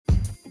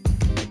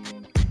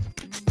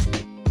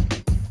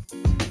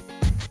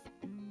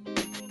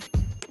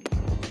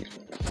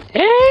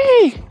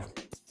Hey,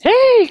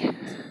 hey,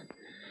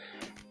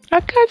 I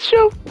got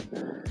you.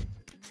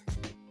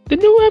 The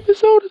new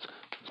episode of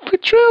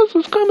Patrols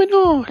is coming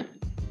on.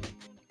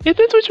 Is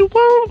this what you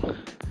want?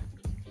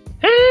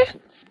 Huh?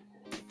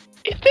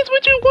 Is this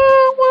what you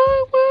want?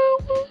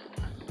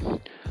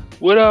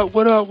 What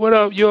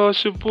up, y'all?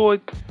 It's your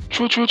boy,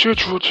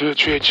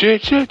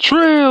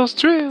 Trails.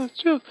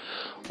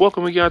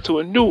 Welcome y'all to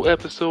a new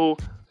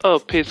episode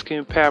of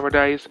Pigskin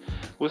Paradise.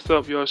 What's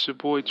up, y'all? It's your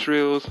boy,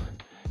 Trills.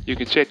 You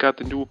can check out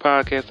the new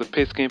podcast of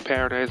Pigskin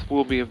Paradise.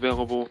 Will be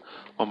available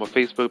on my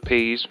Facebook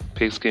page,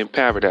 Pigskin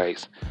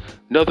Paradise.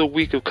 Another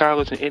week of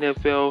college and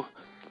NFL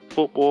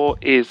football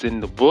is in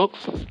the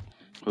books.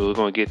 We're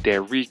going to get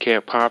that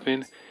recap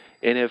popping.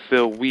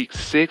 NFL Week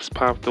 6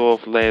 popped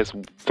off last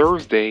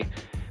Thursday.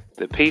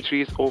 The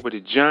Patriots over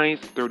the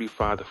Giants,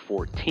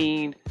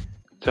 35-14.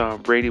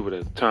 Tom Brady with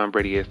a Tom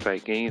Brady-esque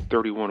type game,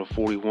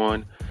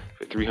 31-41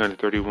 for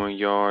 331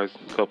 yards,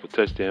 a couple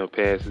touchdown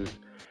passes,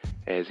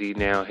 as he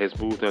now has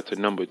moved up to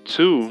number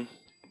 2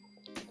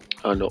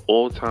 on the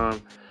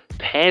all-time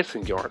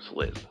passing yards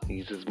list.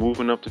 He's just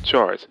moving up the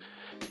charts.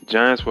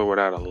 Giants were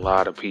without a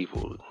lot of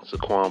people,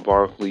 Saquon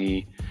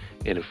Barkley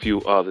and a few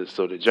others.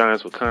 So the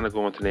Giants were kind of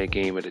going to that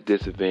game at a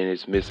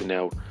disadvantage, missing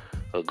out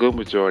a good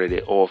majority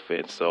of their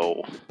offense.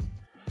 So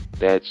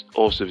that's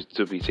also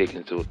to be taken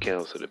into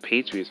account. So the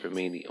Patriots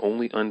remain the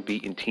only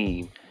unbeaten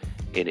team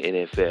in the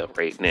NFL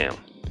right now.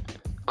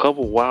 A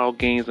couple wild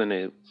games on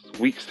the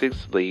Week 6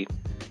 slate.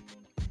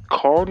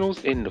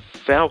 Cardinals and the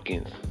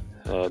Falcons.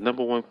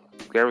 Number one,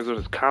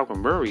 Arizona's Kyler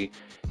Murray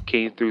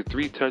came through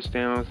 3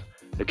 touchdowns,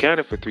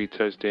 accounted for 3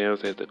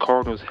 touchdowns as the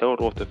Cardinals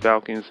held off the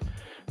Falcons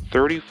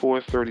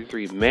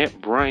 34-33. Matt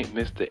Bryant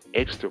missed the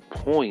extra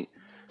point,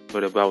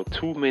 but about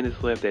 2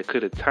 minutes left that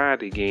could have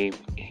tied the game.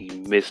 He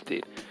missed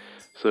it.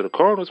 So the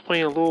Cardinals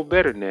playing a little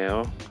better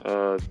now.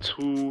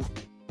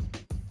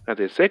 At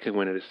their second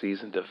win of the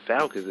season. The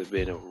Falcons have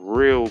been a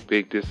real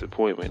big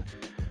disappointment.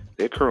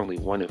 They're currently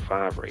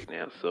 1-5 right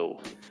now, so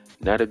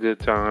not a good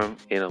time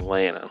in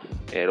Atlanta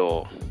at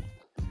all.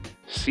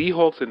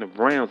 Seahawks and the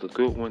Browns, a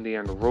good one day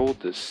on the road.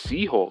 The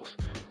Seahawks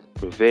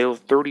prevailed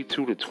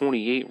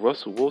 32-28.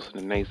 Russell Wilson,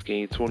 a nice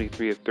game,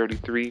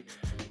 23-33,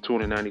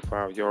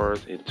 295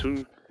 yards and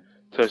 2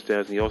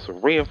 touchdowns. And he also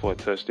ran for a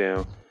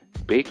touchdown.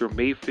 Baker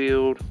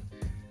Mayfield,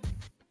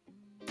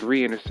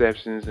 3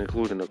 interceptions,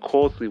 including a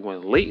costly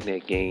one late in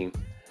that game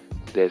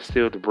that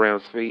sealed the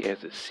Browns' fate as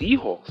the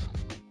Seahawks,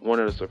 one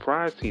of the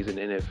surprise teams in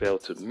the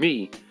NFL to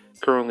me.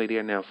 Currently, they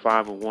are now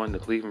 5-1. The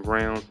Cleveland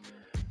Browns,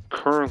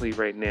 currently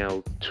right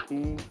now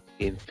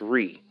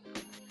 2-3.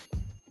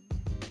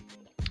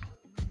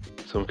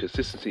 Some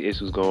consistency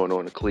issues going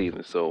on in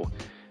Cleveland, so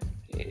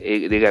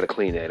they got to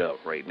clean that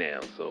up right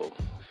now. So,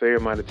 fair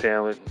amount of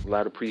talent, a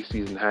lot of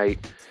preseason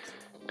hype.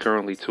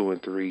 Currently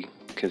 2-3.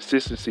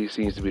 Consistency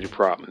seems to be the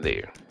problem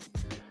there.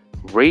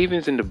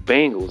 Ravens and the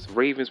Bengals.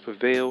 Ravens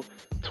prevail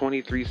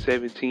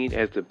 23-17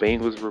 as the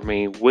Bengals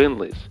remain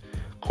winless.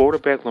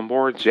 Quarterback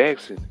Lamar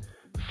Jackson,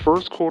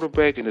 first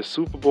quarterback in the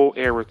Super Bowl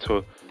era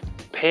to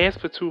pass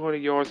for 200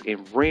 yards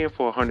and ran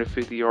for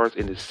 150 yards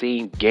in the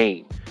same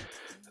game.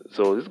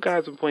 So this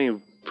guy's been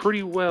playing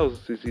pretty well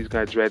since he's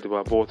got drafted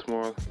by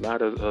Baltimore. A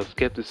lot of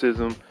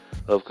skepticism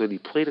of could he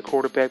play the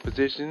quarterback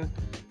position.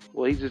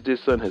 Well, he just did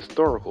something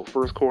historical.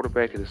 First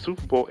quarterback in the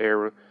Super Bowl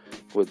era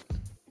with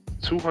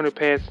 200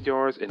 passing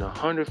yards and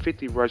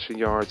 150 rushing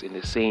yards in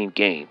the same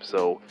game.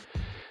 So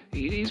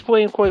he's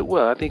playing quite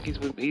well. I think he's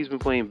been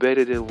playing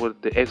better than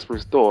what the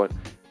experts thought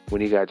when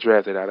he got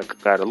drafted out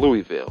of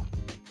Louisville.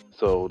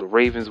 So the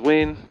Ravens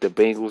win. The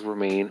Bengals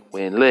remain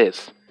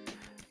winless.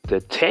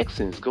 The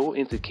Texans go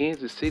into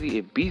Kansas City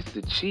and beats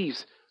the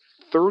Chiefs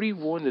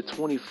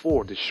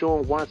 31-24.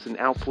 Deshaun Watson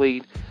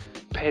outplayed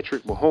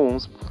Patrick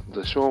Mahomes.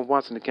 Deshaun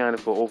Watson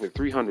accounted for over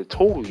 300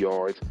 total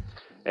yards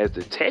as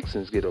the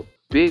Texans get a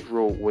big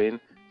road win,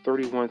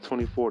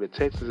 31-24. The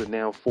Texans are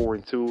now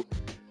 4-2.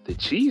 The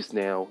Chiefs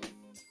now,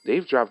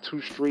 they've dropped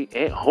 2 straight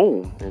at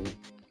home and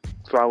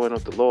following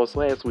up the loss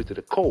last week to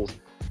the Colts.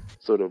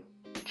 So the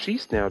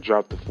Chiefs now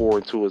dropped to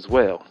 4-2 as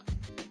well.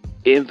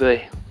 In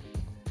the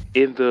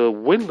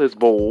winless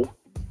bowl,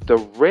 the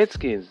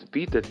Redskins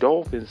beat the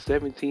Dolphins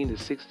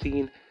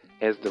 17-16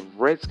 as the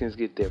Redskins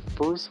get their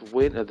first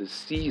win of the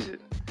season.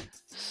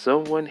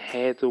 Someone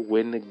had to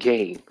win the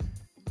game.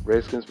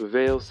 Redskins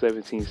prevail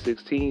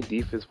 17-16.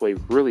 Defense played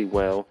really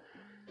well.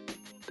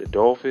 The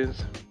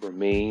Dolphins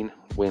remain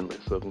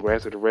winless. So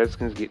congrats to the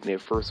Redskins getting their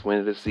first win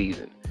of the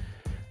season.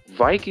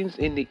 Vikings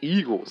and the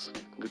Eagles.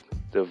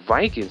 The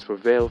Vikings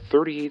prevailed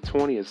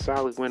 38-20, a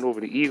solid win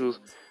over the Eagles.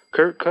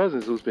 Kirk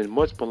Cousins, who's been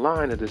much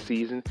maligned of the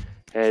season,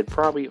 had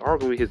probably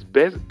arguably his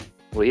best.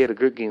 Well, he had a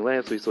good game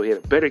last week, so he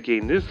had a better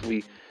game this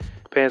week.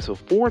 Passed for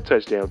 4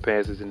 touchdown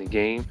passes in the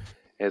game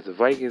as the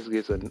Vikings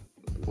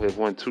have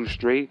won 2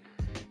 straight.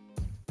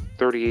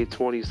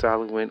 38-20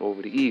 solid win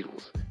over the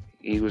Eagles.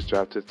 Eagles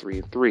dropped to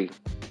 3-3.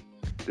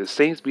 The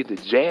Saints beat the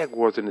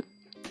Jaguars in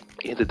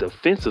the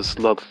defensive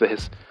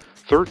slugfest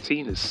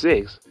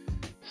 13-6.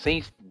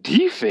 Saints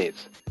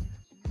defense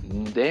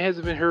That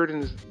hasn't been heard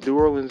in New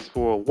Orleans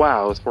for a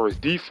while as far as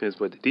defense,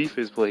 but the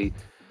defense played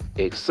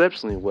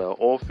exceptionally well.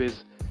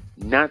 Offense,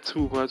 not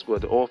too much,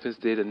 but the offense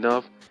did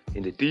enough,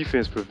 and the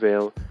defense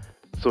prevailed.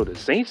 So the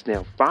Saints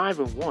now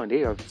 5-1.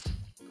 They are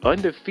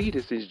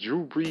undefeated since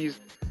Drew Brees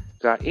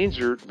got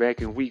injured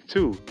back in week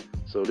 2.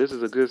 So this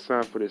is a good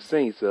sign for the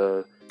Saints.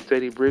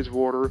 Teddy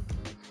Bridgewater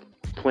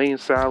playing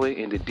solid,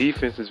 and the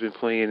defense has been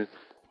playing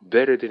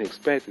better than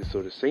expected.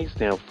 So the Saints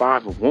now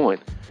 5-1,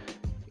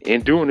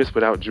 and doing this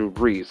without Drew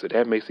Brees. So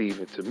that makes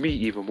it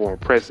even more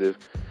impressive.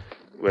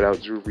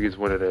 Without Drew Brees,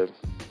 one of the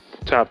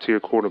top tier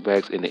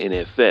quarterbacks in the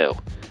NFL.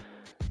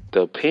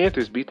 The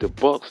Panthers beat the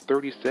Bucs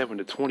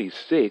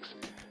 37-26.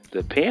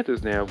 The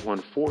Panthers now have won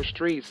 4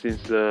 straight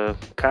since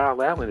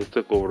Kyle Allen has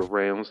took over the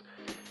Rams.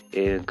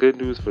 And good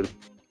news for the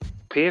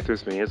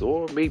Panthers fans,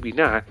 or maybe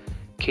not,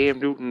 Cam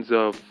Newton's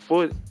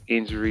foot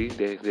injury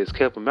that's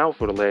kept him out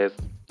for the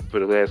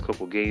last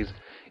couple games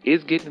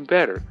is getting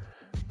better.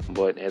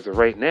 But as of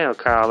right now,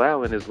 Kyle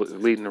Allen is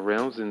leading the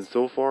Rams, and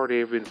so far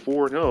they've been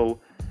 4-0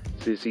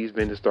 since he's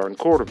been the starting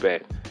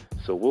quarterback.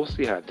 So we'll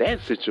see how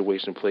that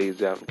situation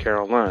plays out in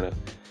Carolina.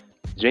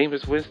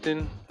 Jameis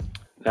Winston,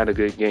 not a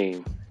good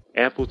game.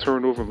 Ample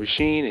turnover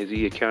machine as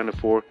he accounted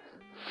for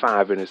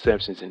 5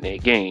 interceptions in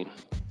that game.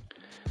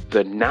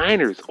 The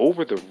Niners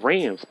over the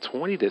Rams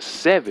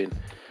 20-7.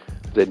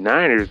 The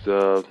Niners,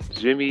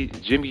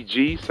 Jimmy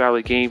G,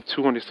 solid game,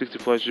 260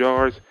 plus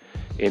yards.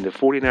 And the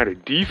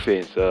 49er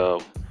defense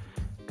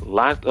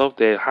locked up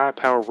that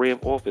high-power Ram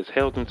offense,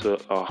 held them to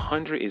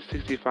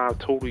 165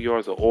 total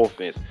yards of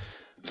offense.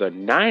 The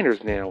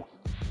Niners now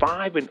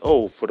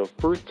 5-0 for the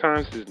first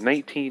time since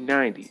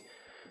 1990.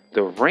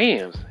 The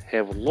Rams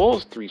have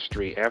lost 3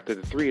 straight after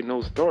the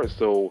 3-0 start.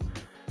 So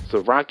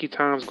rocky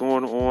times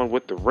going on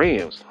with the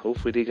Rams.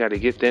 Hopefully they got to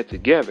get that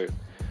together.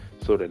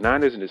 So the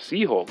Niners and the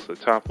Seahawks are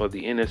top of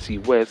the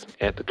NFC West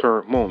at the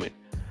current moment.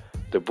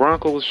 The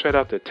Broncos shut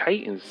out the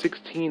Titans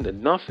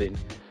 16-0.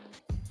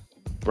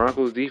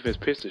 Broncos defense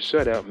pitched a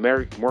shutout.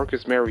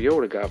 Marcus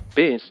Mariota got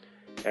benched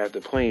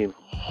after playing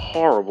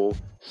horrible,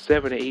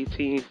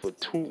 7-18 with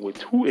 2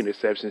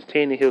 interceptions.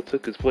 Tannehill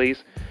took his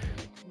place.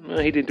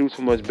 He didn't do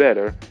too much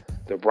better.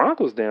 The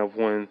Broncos now have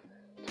won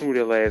 2 of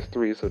their last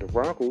 3, so the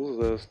Broncos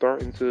are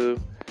starting to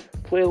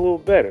play a little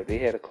better. They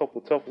had a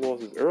couple tough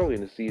losses early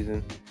in the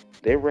season.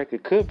 Their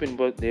record could have been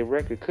better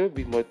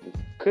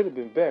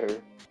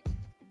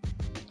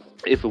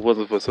if it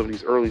wasn't for some of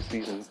these early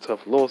season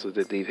tough losses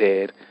that they've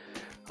had.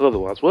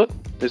 Otherwise,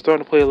 they're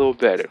starting to play a little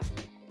better.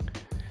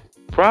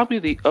 Probably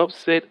the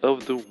upset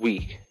of the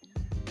week.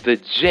 The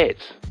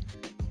Jets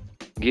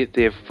get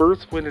their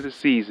first win of the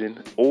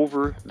season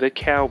over the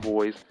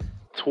Cowboys,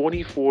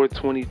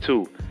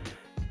 24-22.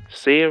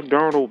 Sam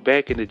Darnold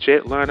back in the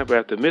Jet lineup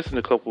after missing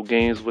a couple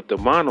games with the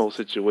mono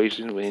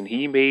situation, when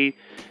he made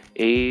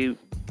a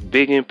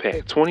big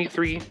impact.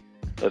 23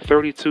 of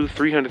 32,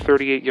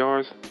 338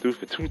 yards, threw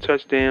for 2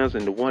 touchdowns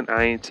and the 1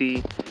 INT.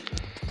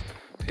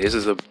 This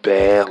is a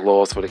bad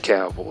loss for the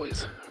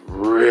Cowboys.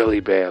 Really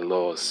bad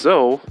loss.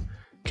 So,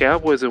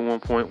 Cowboys at one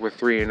point were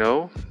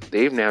 3-0.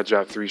 They've now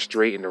dropped 3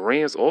 straight, and the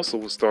Rams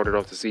also started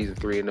off the season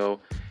 3-0.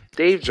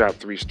 They've dropped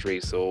 3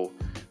 straight, so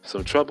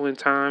some troubling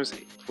times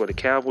for the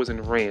Cowboys and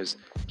the Rams.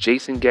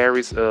 Jason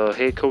Garrett's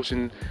head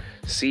coaching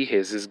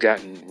has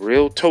gotten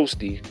real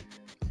toasty,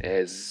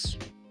 as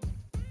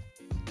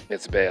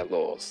it's a bad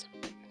loss.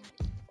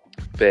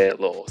 Bad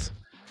loss.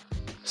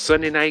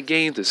 Sunday night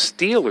game, the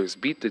Steelers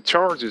beat the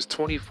Chargers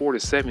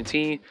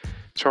 24-17.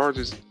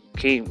 Chargers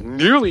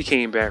nearly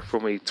came back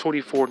from a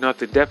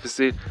 24-0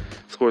 deficit,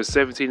 scored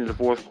 17 in the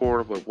fourth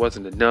quarter, but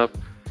wasn't enough.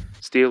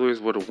 Steelers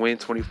with a win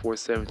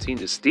 24-17.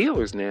 The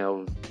Steelers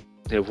now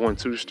have won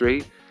 2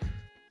 straight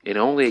and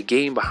only a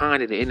game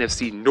behind in the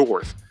NFC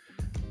North.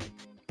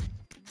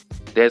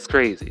 That's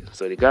crazy.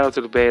 So they got out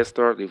to the bad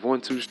start. They've won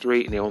 2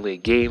 straight and they're only a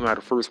game out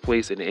of first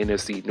place in the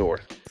NFC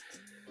North.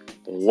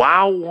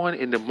 Wild one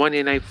in the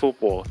Monday Night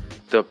Football.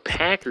 The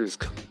Packers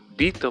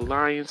beat the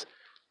Lions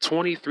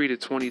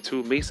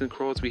 23-22. Mason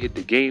Crosby hit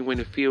the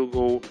game-winning field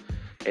goal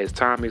as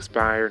time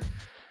expired,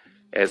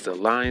 as the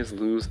Lions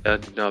lose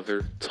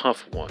another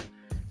tough one.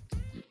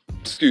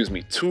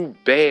 2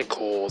 bad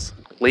calls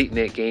late in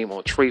that game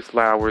on Trey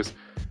Flowers.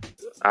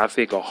 I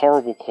think a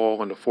horrible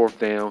call on the 4th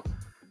down,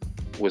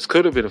 which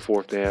could have been a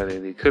 4th down,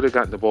 and they could have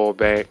gotten the ball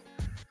back,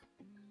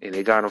 and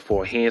they got him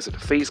for a hands to the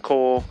face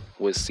call,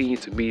 was seen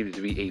to me to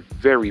be a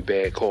very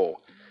bad call.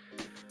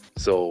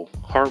 So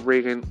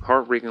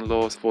heartbreaking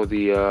loss for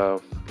the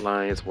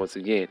Lions once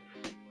again.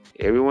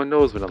 Everyone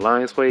knows when the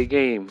Lions play a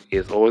game,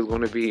 it's always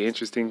going to be an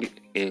interesting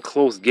and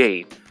close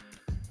game.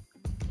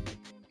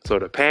 So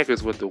the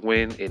Packers with the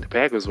win, and the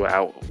Packers were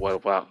out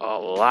about a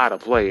lot of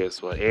players.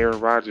 But Aaron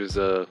Rodgers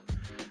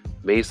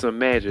made some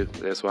magic.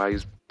 That's why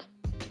he's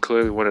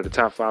clearly one of the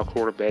top 5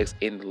 quarterbacks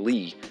in the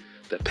league.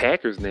 The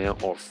Packers now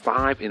are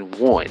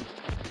 5-1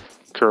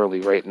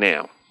 currently right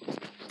now.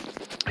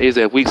 Here's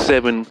that Week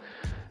 7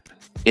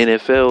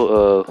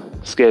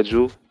 NFL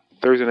schedule.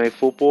 Thursday Night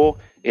Football,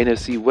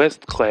 NFC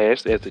West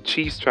clash as the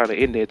Chiefs try to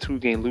end their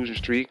 2-game losing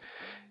streak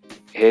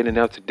heading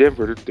out to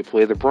Denver to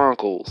play the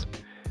Broncos.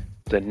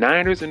 The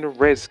Niners and the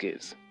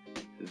Redskins.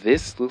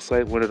 This looks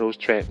like one of those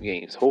trap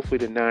games. Hopefully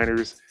the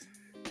Niners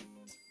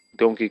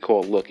don't get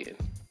caught looking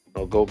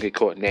or go get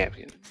caught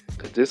napping,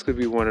 because this could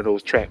be one of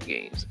those trap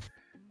games.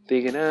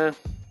 Thinking,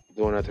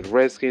 going out to the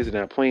Redskins and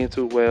not playing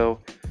too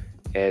well.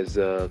 As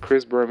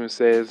Chris Berman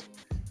says,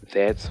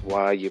 that's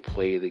why you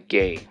play the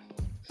game.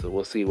 So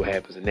we'll see what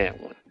happens in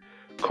that one.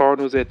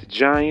 Cardinals at the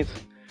Giants.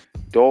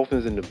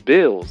 Dolphins and the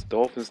Bills.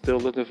 Dolphins still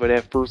looking for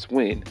that first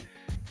win.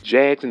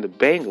 Jags and the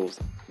Bengals.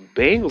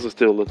 Bengals are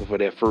still looking for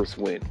that first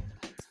win.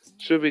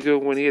 Should be a good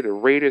one here. The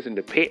Raiders and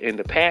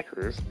the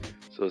Packers.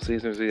 So it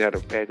seems to see how the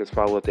Packers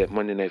follow up that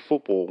Monday Night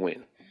Football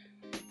win.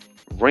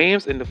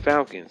 Rams and the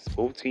Falcons.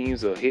 Both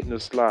teams are hitting the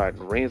slide.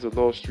 The Rams have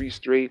lost 3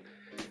 straight,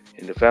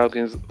 and the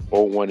Falcons are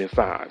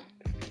 1-5.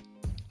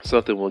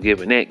 Something will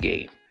give in that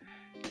game.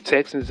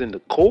 Texans and the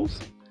Colts.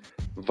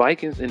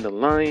 Vikings and the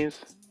Lions.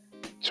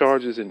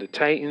 Chargers and the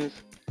Titans.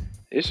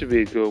 It should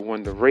be a good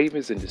one. The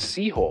Ravens and the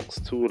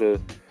Seahawks. 2 of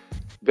the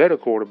better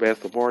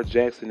quarterbacks, Lamar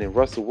Jackson and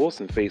Russell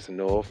Wilson,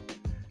 facing off.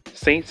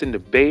 Saints and the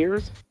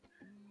Bears.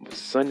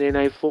 Sunday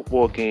Night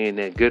Football game,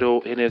 that good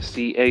old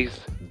NFC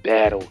East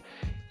battle.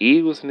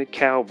 Eagles and the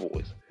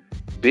Cowboys.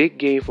 Big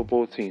game for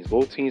both teams.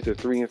 Both teams are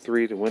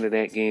 3-3. The winner of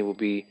that game will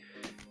be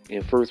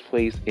in first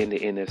place in the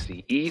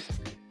NFC East.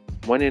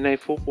 Monday Night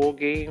Football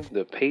game,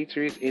 the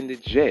Patriots and the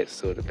Jets.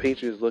 So the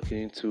Patriots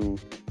looking to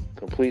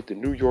complete the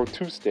New York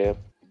two-step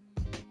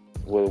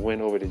with a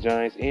win over the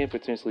Giants and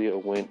potentially a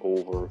win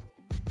over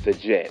the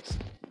Jets.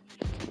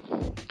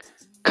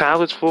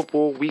 College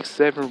football week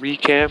 7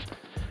 recap.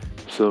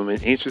 Some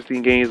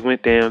interesting games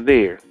went down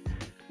there.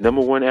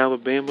 Number 1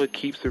 Alabama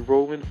keeps it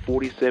rolling,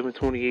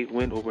 47-28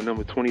 win over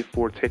number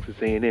 24 Texas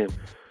A&M.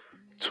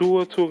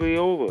 Tua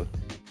Tagovailoa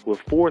with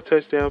 4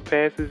 touchdown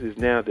passes is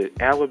now the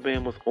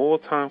Alabama's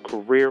all-time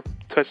career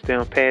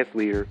touchdown pass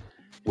leader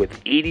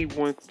with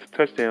 81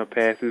 touchdown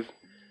passes.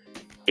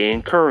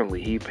 And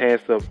currently he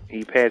passed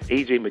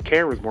A.J.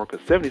 McCarron's mark of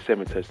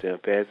 77 touchdown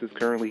passes.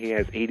 Currently he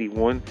has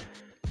 81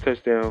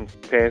 touchdown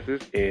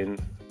passes,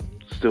 and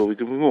still we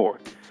can do more,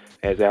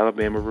 as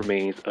Alabama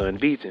remains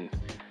unbeaten.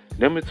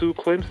 Number 2,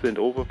 Clemson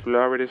over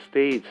Florida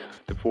State,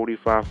 the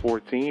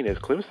 45-14, as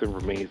Clemson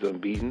remains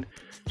unbeaten.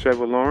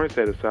 Trevor Lawrence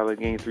had a solid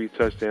game, 3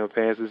 touchdown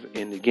passes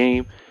in the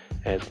game,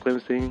 as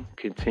Clemson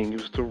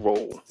continues to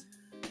roll.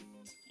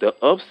 The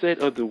upset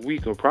of the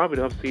week, or probably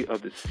the upset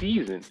of the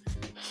season,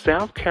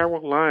 South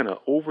Carolina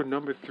over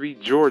number 3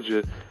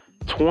 Georgia,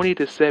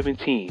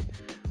 20-17.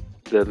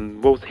 The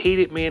most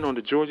hated man on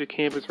the Georgia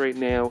campus right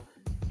now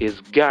is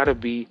gotta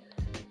be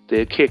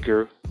the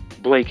kicker,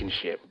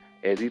 Blankenship,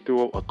 as he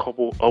threw up a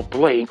couple of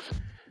blanks,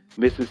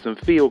 missing some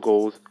field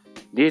goals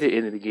near the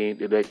end of the game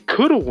that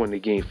could have won the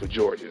game for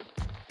Georgia.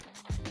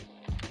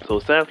 So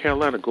South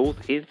Carolina goes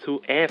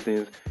into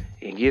Athens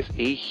and gets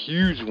a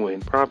huge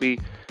win, probably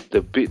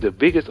the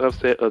biggest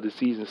upset of the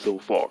season so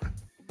far.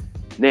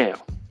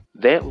 Now,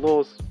 that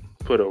loss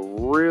put a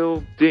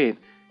real dent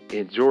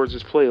in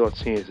Georgia's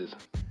playoff chances.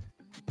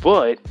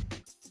 But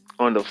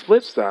on the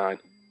flip side,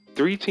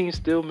 3 teams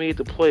still made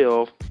the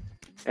playoff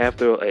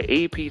after an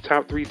AP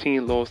top 3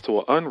 team lost to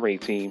an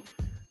unranked team.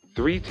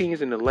 3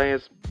 teams in the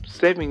last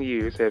 7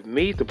 years have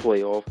made the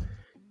playoff,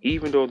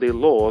 even though they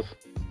lost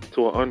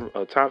to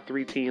a top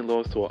 3 team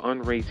lost to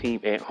an unranked team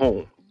at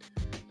home.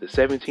 The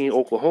 17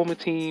 Oklahoma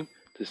team,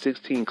 the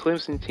 16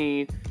 Clemson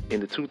team,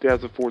 and the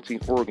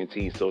 2014 Oregon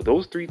team. So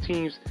those 3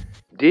 teams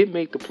did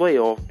make the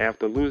playoff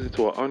after losing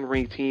to an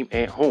unranked team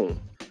at home.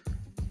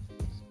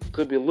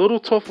 Could be a little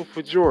tougher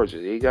for Georgia.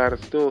 They got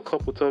still a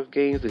couple tough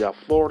games. They got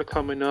Florida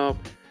coming up,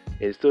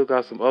 and still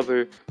got some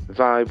other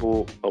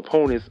viable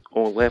opponents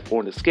left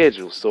on the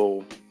schedule.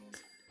 So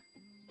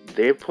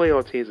their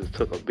playoff chances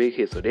took a big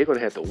hit. So they're going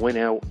to have to win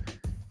out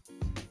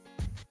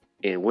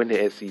and win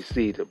the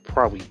SEC to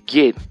probably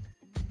get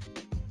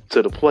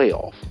to the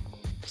playoff.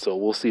 So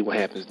we'll see what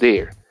happens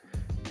there.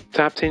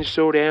 Top 10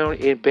 showdown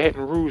in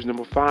Baton Rouge.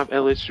 Number 5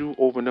 LSU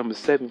over number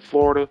 7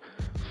 Florida,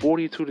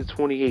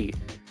 42-28.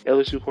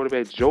 LSU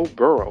quarterback Joe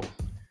Burrow.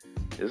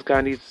 This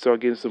guy needs to start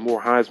getting some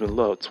more Heisman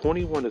love.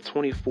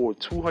 21-24,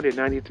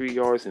 293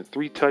 yards and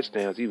 3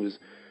 touchdowns. He was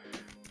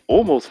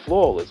almost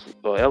flawless.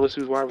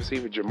 LSU's wide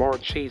receiver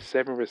Jamar Chase,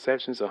 7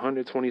 receptions,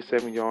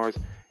 127 yards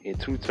and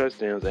 2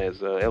 touchdowns, as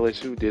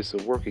LSU did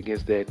some work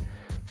against that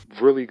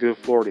really good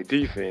Florida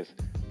defense.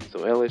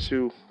 So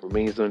LSU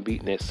remains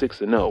unbeaten at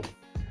 6-0.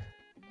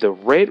 The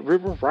Red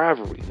River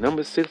Rivalry.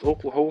 Number 6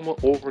 Oklahoma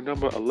over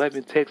number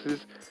 11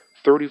 Texas,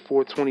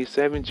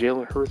 34-27.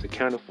 Jalen Hurts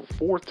accounted for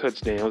 4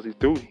 touchdowns.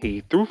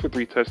 He threw for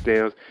 3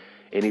 touchdowns,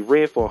 and he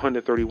ran for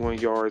 131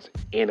 yards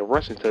and a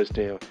rushing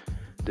touchdown.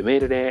 The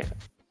man of that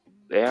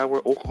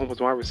hour, Oklahoma's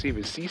wide receiver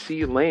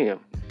CeeDee Lamb,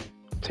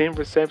 10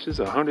 receptions,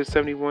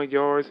 171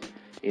 yards,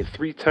 and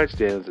 3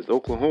 touchdowns, as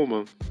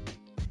Oklahoma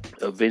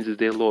avenges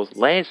their loss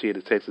last year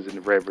to Texas in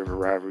the Red River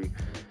Rivalry,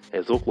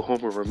 as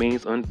Oklahoma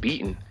remains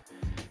unbeaten.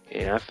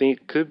 And I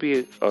think could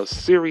be a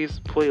serious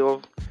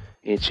playoff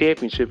and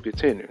championship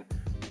contender.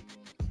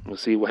 We'll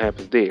see what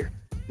happens there.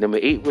 Number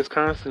 8,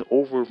 Wisconsin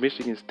over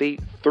Michigan State,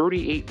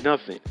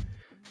 38-0.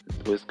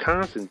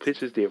 Wisconsin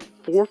pitches their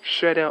 4th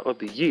shutout of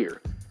the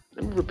year.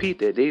 Let me repeat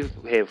that. They've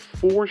had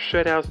 4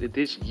 shutouts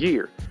this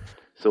year.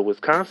 So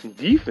Wisconsin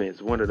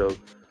defense, one of the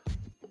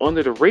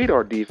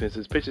under-the-radar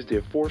defenses, pitches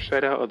their 4th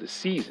shutout of the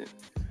season.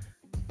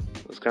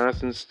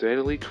 Wisconsin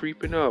steadily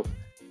creeping up.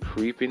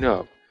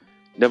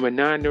 Number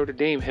 9, Notre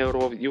Dame held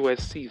off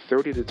USC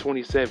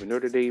 30-27.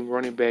 Notre Dame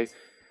running back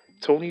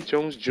Tony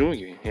Jones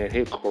Jr. had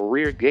hit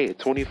career day,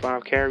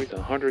 25 carries,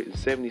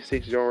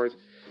 176 yards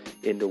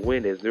in the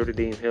win as Notre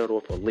Dame held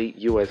off a late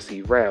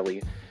USC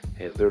rally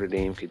as Notre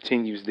Dame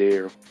continues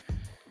to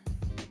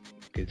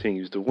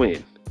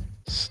win.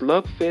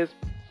 Slugfest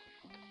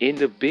in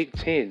the Big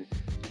Ten.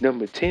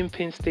 Number 10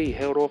 Penn State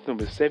held off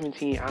number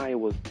 17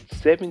 Iowa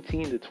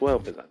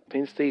 17-12 as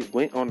Penn State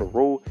went on the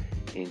road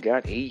and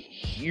got a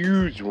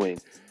huge win.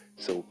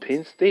 So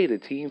Penn State, a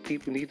team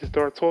people need to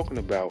start talking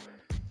about,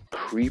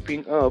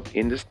 creeping up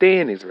in the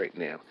standings right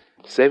now.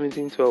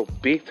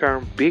 17-12, big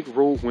time, big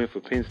road win for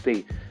Penn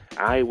State.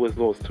 Iowa's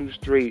lost 2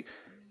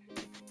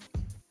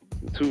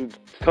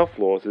 tough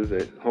losses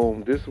at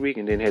home this week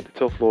and then had the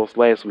tough loss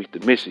last week to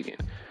Michigan.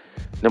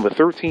 Number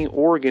 13,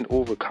 Oregon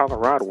over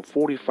Colorado,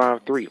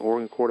 45-3.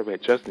 Oregon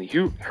quarterback Justin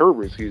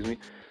Herbert,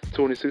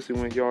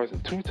 261 yards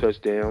and 2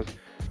 touchdowns.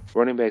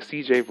 Running back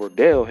C.J.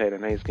 Verdell had a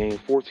nice game,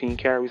 14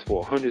 carries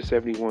for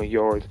 171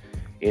 yards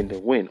in the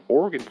win.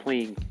 Oregon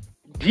playing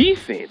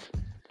defense.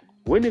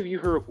 When have you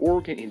heard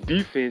Oregon and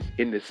defense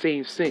in the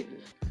same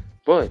sentence?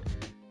 But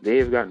they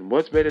have gotten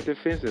much better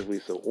defensively,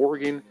 so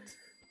Oregon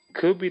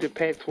could be the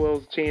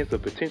Pac-12's chance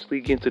of potentially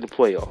getting to the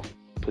playoff.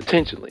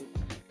 Potentially.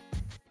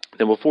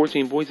 Number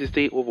 14, Boise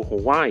State over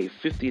Hawaii,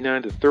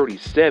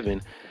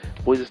 59-37.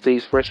 Boise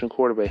State's freshman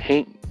quarterback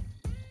Hank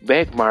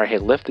Backmeyer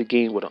had left the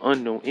game with an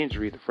unknown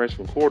injury, the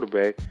freshman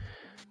quarterback,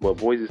 but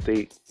Boise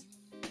State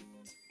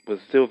was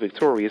still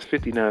victorious,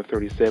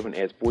 59-37,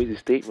 as Boise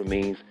State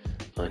remains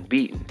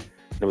unbeaten.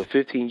 Number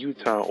 15,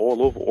 Utah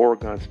all over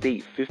Oregon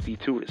State,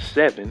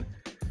 52-7.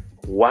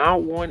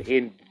 Wild one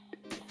in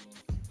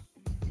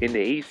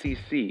the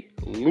ACC.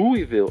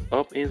 Louisville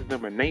upends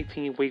number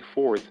 19 Wake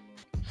Forest,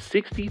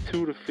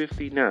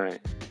 62-59. Let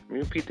me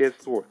repeat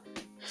that score.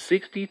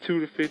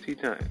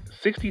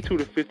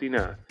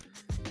 62-59.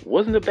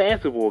 Wasn't a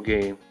basketball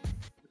game.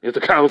 It's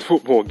a college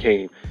football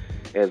game.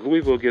 As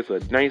Louisville gets a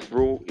nice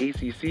road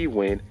ACC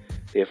win,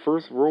 their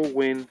first road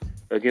win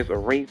against a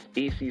ranked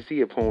ACC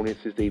opponent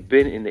since they've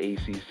been in the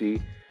ACC.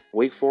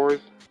 Wake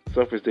Forest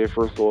suffers their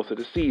first loss of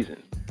the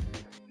season.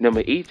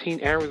 Number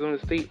 18, Arizona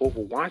State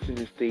over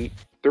Washington State,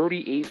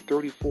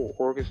 38-34.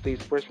 Oregon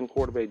State's freshman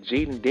quarterback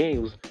Jaden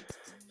Daniels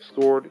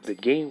scored the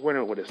game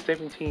winner with a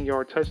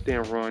 17-yard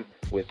touchdown run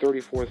with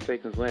 34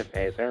 seconds left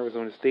as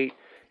Arizona State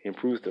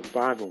improves to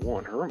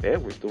 5-1. Herm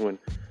Edwards doing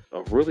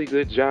a really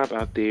good job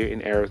out there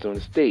in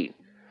Arizona State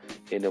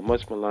in the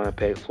much maligned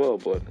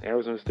Pac-12, but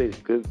Arizona State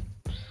is good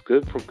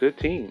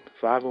team,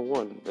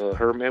 5-1.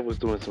 Herm Edwards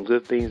doing some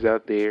good things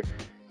out there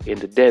in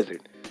the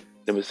desert.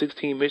 Number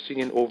 16,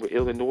 Michigan over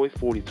Illinois,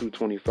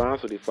 42-25.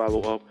 So they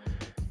follow up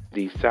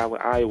the solid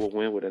Iowa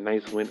win with a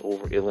nice win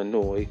over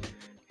Illinois,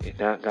 and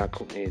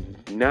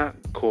not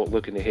caught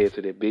looking ahead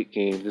to their big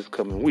game this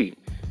coming week.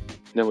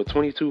 Number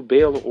 22,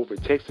 Baylor over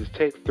Texas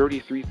Tech,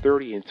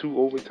 33-30 in 2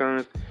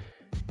 overtimes.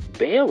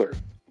 Baylor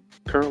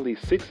currently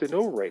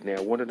 6-0 right now,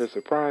 one of the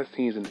surprise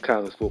teams in the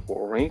college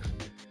football ranks.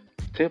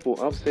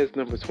 Temple upsets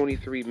number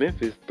 23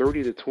 Memphis,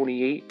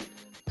 30-28.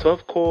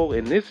 Tough call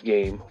in this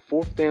game,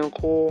 4th down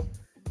call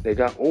that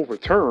got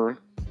overturned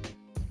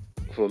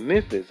for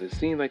Memphis. It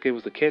seemed like it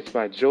was a catch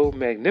by Joe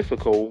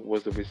Magnifico,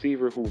 was the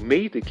receiver who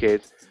made the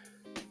catch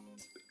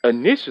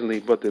initially,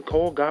 but the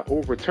call got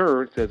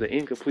overturned as an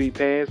incomplete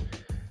pass.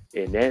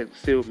 And that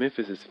sealed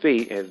Memphis'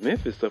 fate as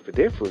Memphis suffered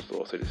their first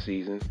loss of the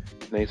season.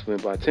 Nice win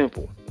by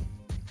Temple.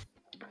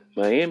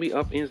 Miami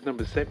upends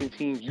number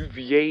 17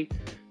 UVA,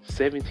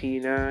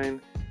 17-9.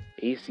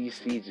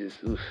 ACC just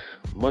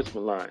much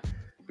maligned.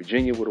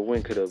 Virginia with a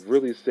win could have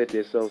really set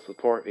themselves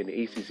apart in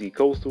the ACC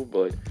Coastal,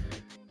 but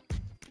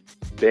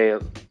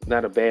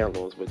not a bad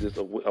loss, but just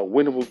a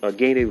winnable, a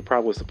game they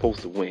probably were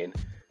supposed to win,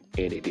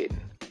 and they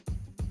didn't.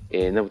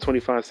 And number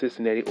 25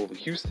 Cincinnati over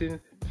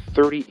Houston,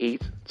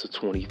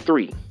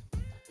 38-23.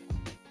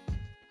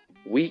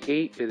 Week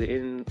 8 is the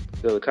end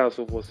of the college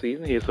football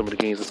season. Here's some of the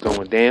games that's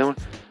going down.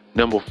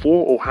 Number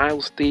 4, Ohio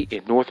State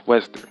and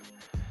Northwestern.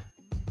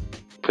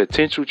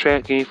 Potential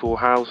trap game for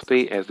Ohio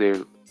State as their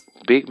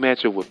big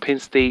matchup with Penn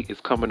State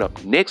is coming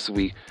up next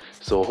week.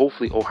 So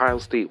hopefully Ohio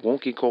State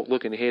won't get caught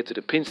looking ahead to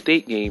the Penn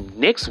State game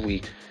next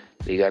week.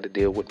 They got to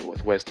deal with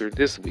Northwestern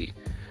this week.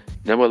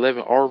 Number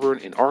 11, Auburn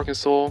and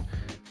Arkansas.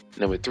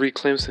 Number 3,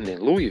 Clemson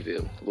and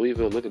Louisville.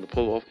 Louisville looking to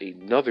pull off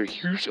another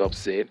huge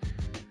upset.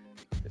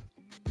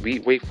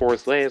 Beat Wake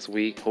Forest last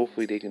week.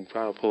 Hopefully they can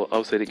probably pull an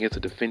upset against the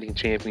defending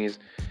champions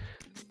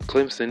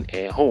Clemson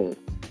at home.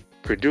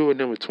 Purdue at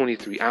number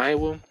 23,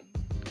 Iowa.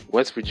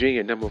 West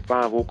Virginia, number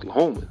 5,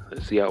 Oklahoma.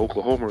 Let's see how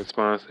Oklahoma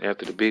responds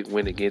after the big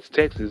win against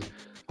Texas.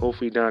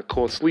 Hopefully not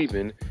caught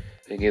sleeping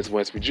against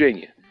West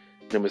Virginia.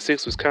 Number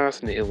 6,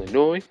 Wisconsin and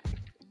Illinois.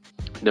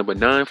 Number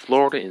 9,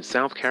 Florida and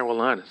South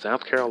Carolina.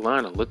 South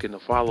Carolina looking to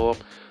follow up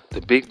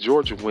the big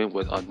Georgia win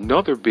with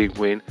another big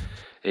win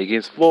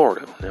against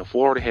Florida. Now,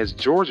 Florida has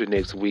Georgia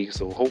next week,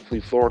 so hopefully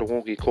Florida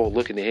won't get caught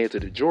looking ahead to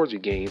the Georgia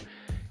game.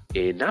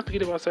 And not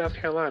forget about South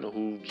Carolina,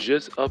 who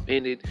just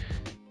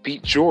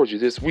beat Georgia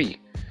this week.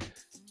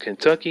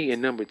 Kentucky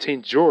and number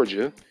 10,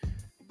 Georgia.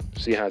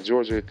 See how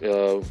Georgia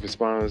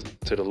responds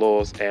after the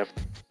loss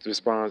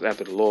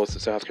to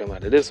South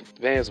Carolina this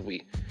past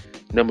week.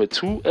 Number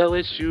 2,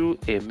 LSU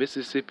and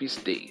Mississippi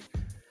State.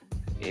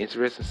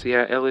 Interesting to see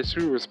how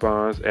LSU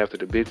responds after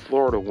the big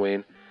Florida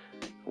win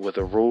with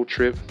a road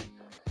trip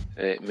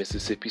at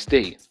Mississippi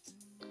State.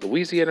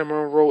 Louisiana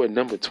Monroe and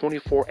number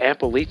 24,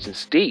 Appalachian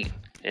State.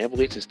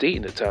 Appalachian State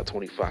in the top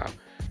 25.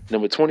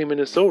 Number 20,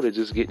 Minnesota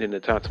just getting in the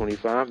top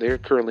 25. They're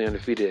currently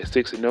undefeated at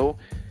 6-0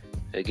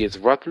 against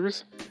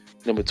Rutgers.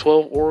 Number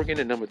 12, Oregon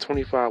and number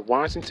 25,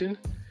 Washington.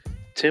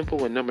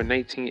 Temple and number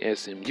 19,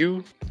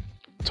 SMU.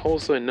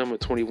 Tulsa and number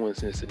 21,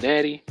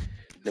 Cincinnati.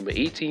 Number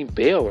 18,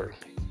 Baylor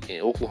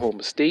and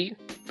Oklahoma State.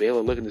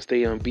 Baylor looking to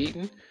stay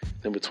unbeaten.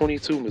 Number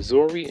 22,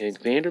 Missouri and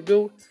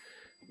Vanderbilt.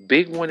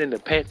 Big one in the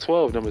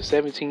Pac-12. Number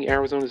 17,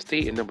 Arizona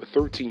State and number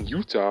 13,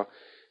 Utah.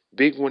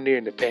 Big one there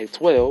in the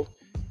Pac-12.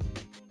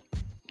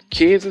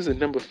 Kansas and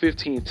number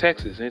 15,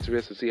 Texas.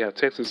 Interesting to see how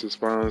Texas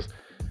responds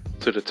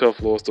to the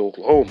tough loss to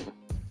Oklahoma.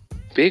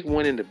 Big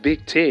one in the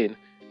Big Ten.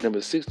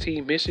 Number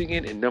 16,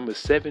 Michigan and number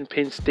 7,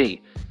 Penn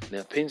State.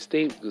 Now, Penn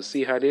State, we'll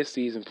see how their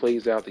season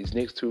plays out these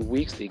next 2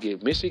 weeks. They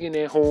get Michigan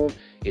at home,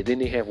 and then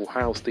they have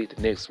Ohio State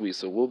the next week.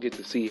 So we'll get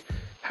to see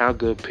how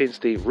good Penn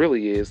State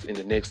really is in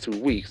the next 2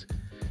 weeks.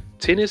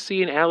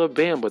 Tennessee and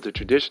Alabama, the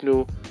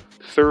traditional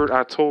third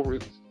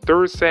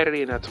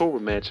Saturday in October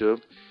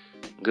matchup.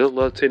 Good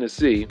luck,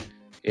 Tennessee.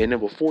 And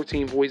number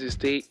 14, Boise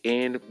State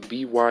and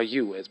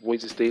BYU, as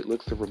Boise State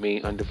looks to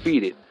remain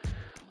undefeated.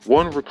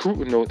 One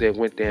recruiting note that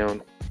went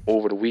down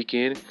over the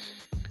weekend.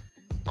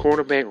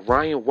 Cornerback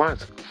Ryan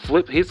Watts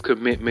flipped his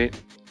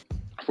commitment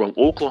from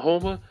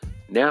Oklahoma.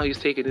 Now he's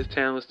taking his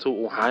talents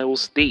to Ohio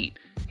State.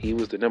 He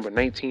was the number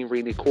 19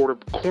 rated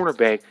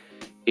cornerback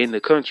in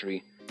the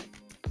country,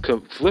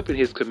 flipping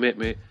his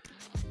commitment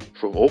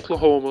from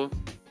Oklahoma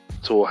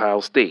to Ohio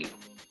State.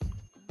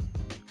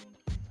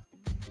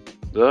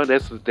 Well,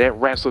 that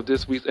wraps up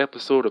this week's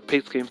episode of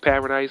Pigskin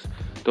Paradise.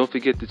 Don't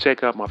forget to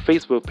check out my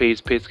Facebook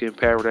page, Pigskin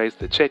Paradise,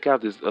 to check out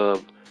this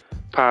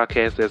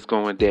podcast that's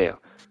going down.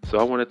 So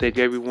I want to thank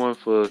everyone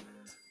for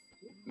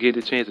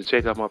getting a chance to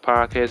check out my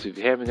podcast. If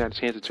you haven't got a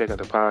chance to check out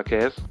the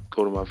podcast,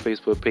 go to my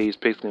Facebook page,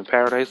 Pigskin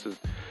Paradise,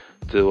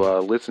 to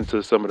listen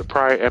to some of the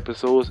prior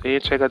episodes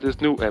and check out this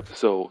new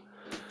episode.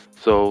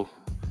 So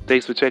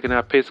thanks for checking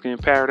out Pigskin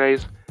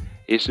Paradise.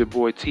 It's your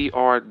boy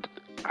TRILLZ,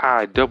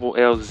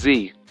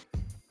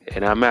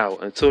 and I'm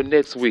out. Until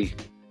next week,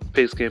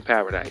 Pigskin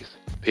Paradise.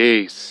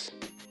 Peace.